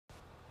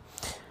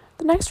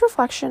The next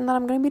reflection that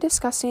I'm going to be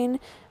discussing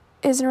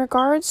is in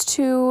regards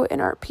to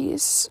an art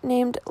piece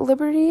named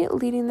Liberty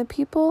Leading the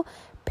People,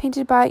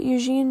 painted by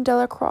Eugene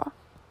Delacroix.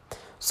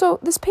 So,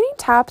 this painting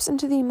taps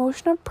into the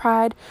emotion of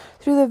pride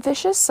through the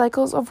vicious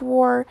cycles of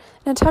war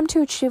in an attempt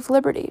to achieve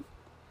liberty.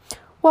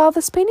 While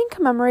this painting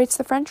commemorates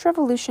the French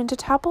Revolution to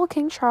topple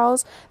King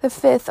Charles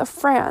V of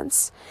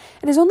France,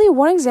 it is only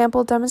one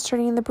example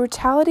demonstrating the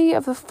brutality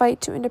of the fight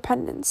to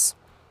independence.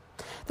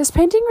 This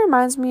painting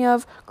reminds me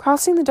of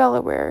Crossing the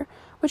Delaware,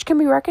 which can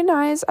be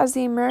recognized as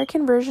the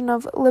American version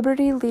of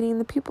Liberty Leading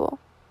the People.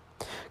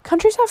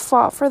 Countries have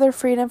fought for their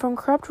freedom from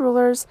corrupt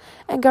rulers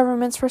and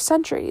governments for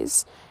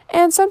centuries,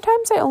 and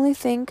sometimes I only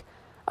think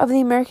of the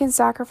American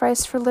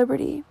sacrifice for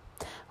liberty.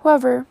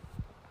 However,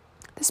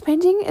 this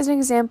painting is an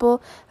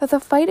example that the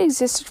fight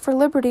existed for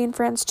liberty in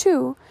France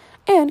too,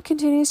 and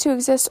continues to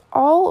exist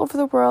all over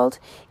the world,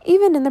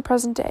 even in the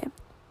present day.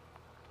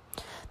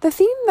 The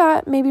theme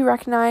that may be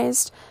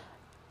recognized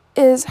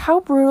is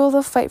how brutal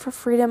the fight for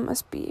freedom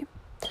must be.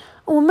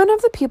 A woman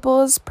of the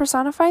people is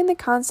personifying the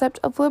concept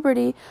of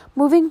liberty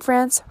moving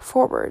France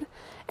forward,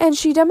 and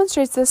she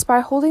demonstrates this by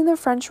holding the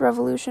French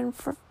Revolution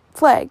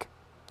flag.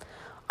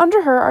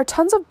 Under her are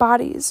tons of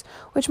bodies,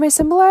 which may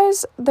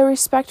symbolize the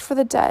respect for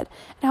the dead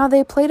and how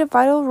they played a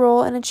vital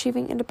role in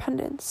achieving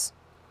independence.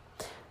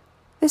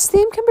 This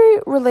theme can be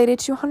related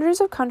to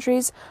hundreds of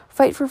countries'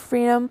 fight for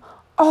freedom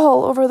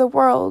all over the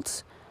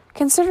world,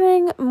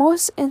 considering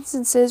most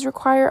instances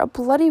require a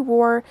bloody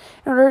war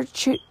in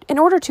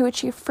order to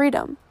achieve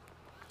freedom.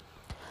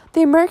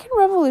 The American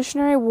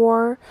Revolutionary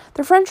War,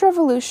 the French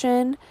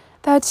Revolution,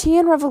 the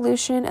Haitian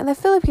Revolution, and the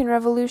Philippine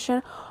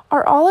Revolution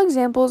are all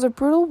examples of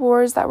brutal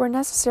wars that were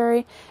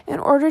necessary in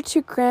order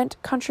to grant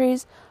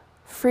countries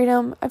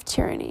freedom of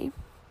tyranny.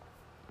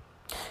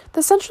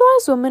 The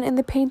centralized woman in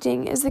the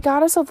painting is the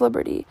goddess of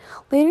liberty,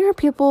 leading her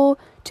people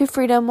to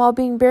freedom while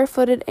being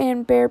barefooted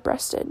and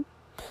bare-breasted.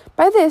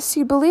 By this,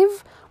 you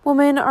believe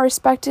women are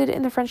respected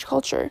in the French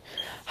culture.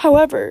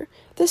 However,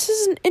 this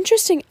is an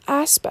interesting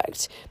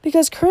aspect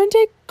because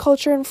current-day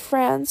culture in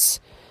France,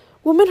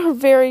 women are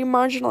very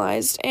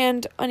marginalized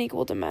and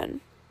unequal to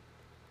men.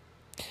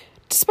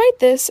 Despite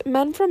this,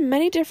 men from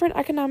many different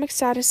economic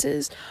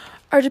statuses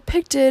are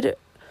depicted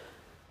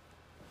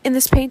in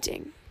this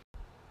painting.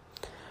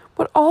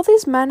 What all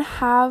these men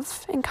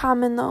have in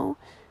common, though,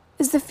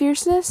 is the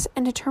fierceness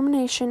and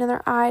determination in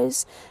their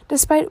eyes,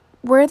 despite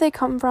where they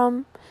come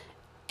from,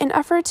 in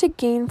effort to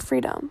gain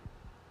freedom.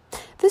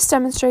 This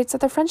demonstrates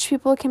that the French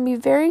people can be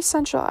very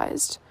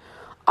centralized,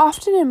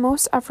 often in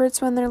most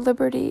efforts when their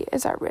liberty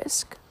is at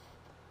risk.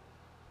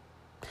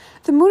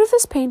 The mood of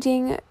this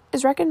painting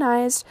is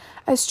recognized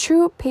as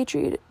true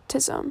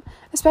patriotism,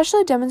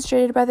 especially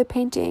demonstrated by the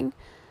painting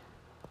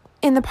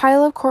in the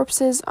pile of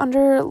corpses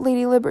under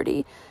Lady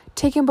Liberty,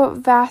 taking up a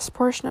vast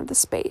portion of the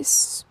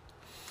space.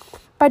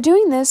 By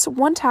doing this,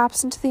 one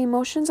taps into the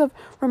emotions of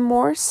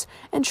remorse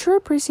and true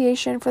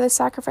appreciation for the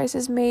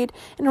sacrifices made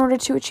in order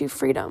to achieve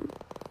freedom.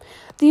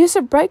 The use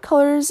of bright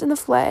colors in the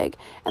flag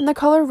and the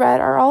color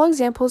red are all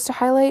examples to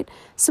highlight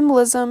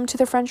symbolism to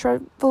the French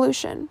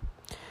Revolution.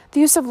 The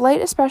use of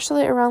light,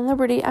 especially around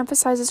Liberty,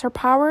 emphasizes her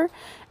power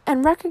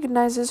and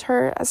recognizes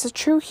her as a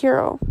true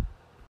hero.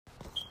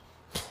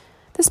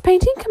 This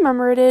painting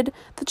commemorated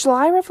the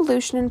July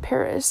Revolution in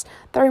Paris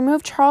that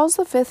removed Charles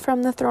V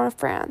from the throne of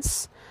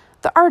France.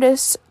 The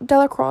artist,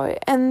 Delacroix,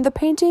 and the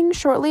painting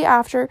shortly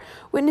after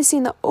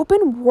witnessing the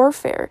open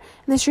warfare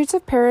in the streets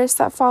of Paris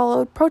that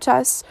followed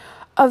protests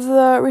of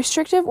the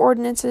restrictive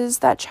ordinances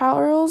that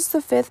Charles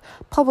V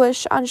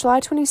published on July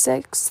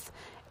 26,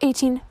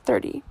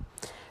 1830.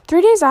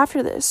 3 days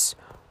after this,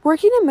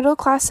 working and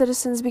middle-class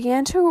citizens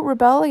began to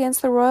rebel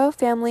against the royal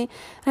family in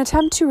an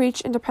attempt to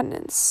reach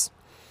independence.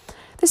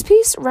 This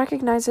piece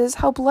recognizes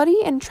how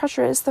bloody and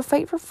treacherous the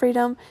fight for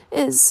freedom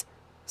is,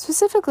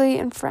 specifically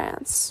in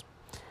France.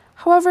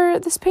 However,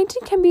 this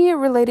painting can be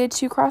related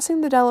to Crossing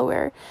the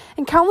Delaware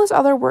and countless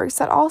other works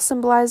that all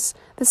symbolize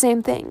the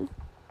same thing.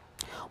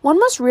 One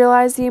must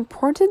realize the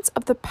importance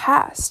of the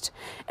past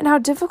and how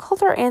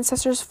difficult our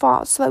ancestors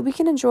fought so that we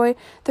can enjoy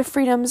the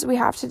freedoms we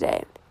have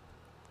today.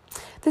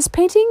 This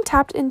painting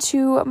tapped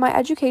into my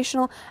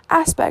educational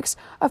aspects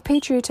of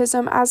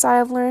patriotism as I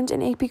have learned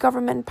in AP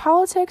Government and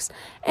Politics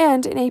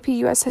and in AP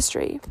US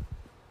History.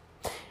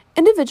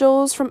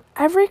 Individuals from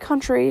every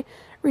country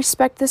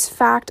respect this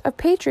fact of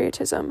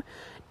patriotism,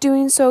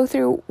 doing so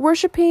through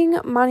worshiping,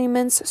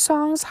 monuments,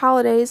 songs,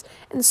 holidays,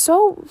 and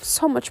so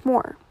much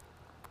more.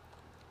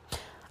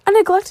 I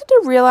neglected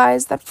to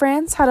realize that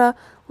France had a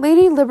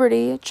Lady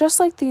Liberty just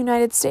like the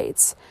United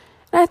States,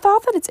 and I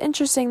thought that it's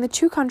interesting the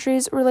two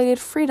countries related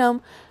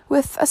freedom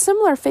with a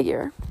similar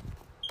figure.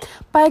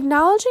 By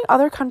acknowledging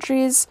other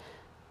countries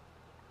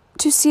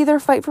to see their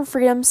fight for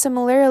freedom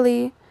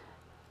similarly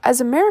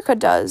as America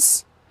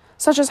does,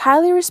 such as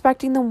highly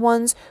respecting the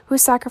ones who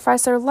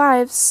sacrifice their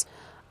lives,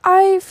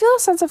 I feel a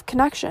sense of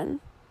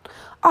connection.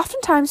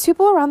 Oftentimes,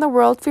 people around the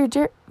world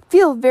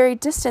feel very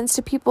distant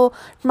to people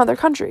from other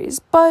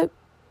countries, but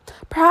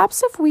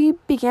perhaps if we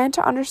began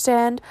to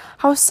understand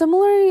how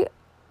similar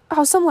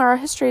our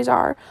histories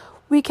are,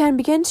 we can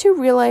begin to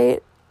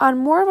relate on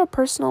more of a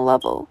personal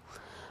level.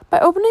 By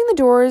opening the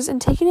doors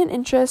and taking an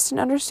interest in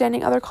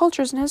understanding other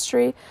cultures and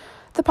history,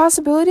 the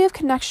possibility of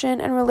connection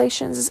and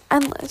relations is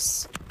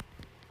endless.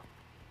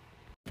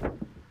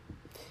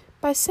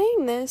 By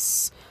saying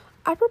this,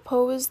 I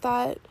propose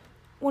that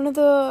one of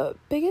the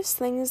biggest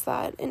things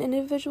that an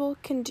individual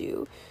can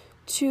do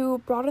to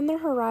broaden their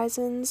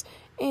horizons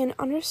and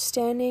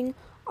understanding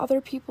other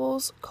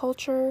people's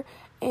culture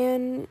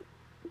and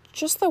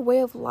just the way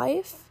of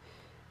life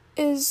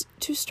is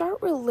to start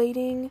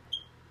relating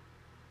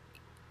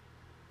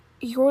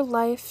your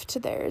life to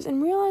theirs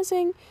and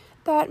realizing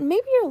that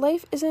maybe your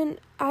life isn't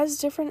as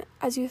different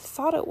as you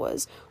thought it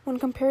was when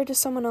compared to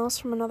someone else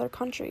from another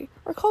country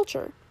or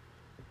culture.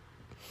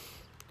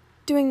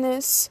 Doing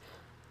this,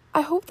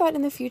 I hope that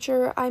in the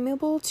future I'm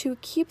able to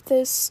keep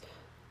this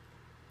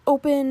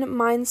open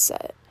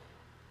mindset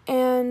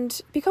and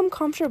become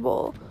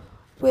comfortable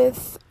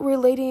with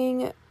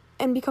relating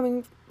and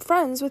becoming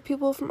friends with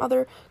people from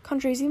other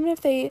countries, even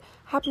if they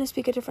happen to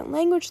speak a different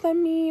language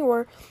than me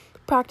or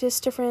practice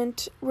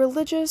different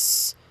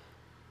religious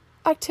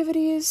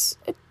activities.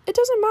 It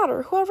doesn't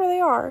matter, whoever they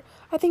are.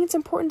 I think it's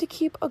important to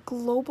keep a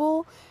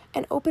global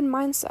and open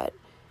mindset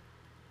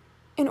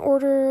in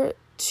order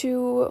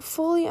to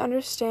fully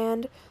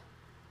understand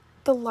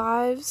the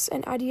lives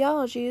and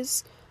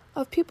ideologies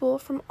of people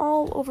from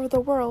all over the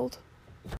world.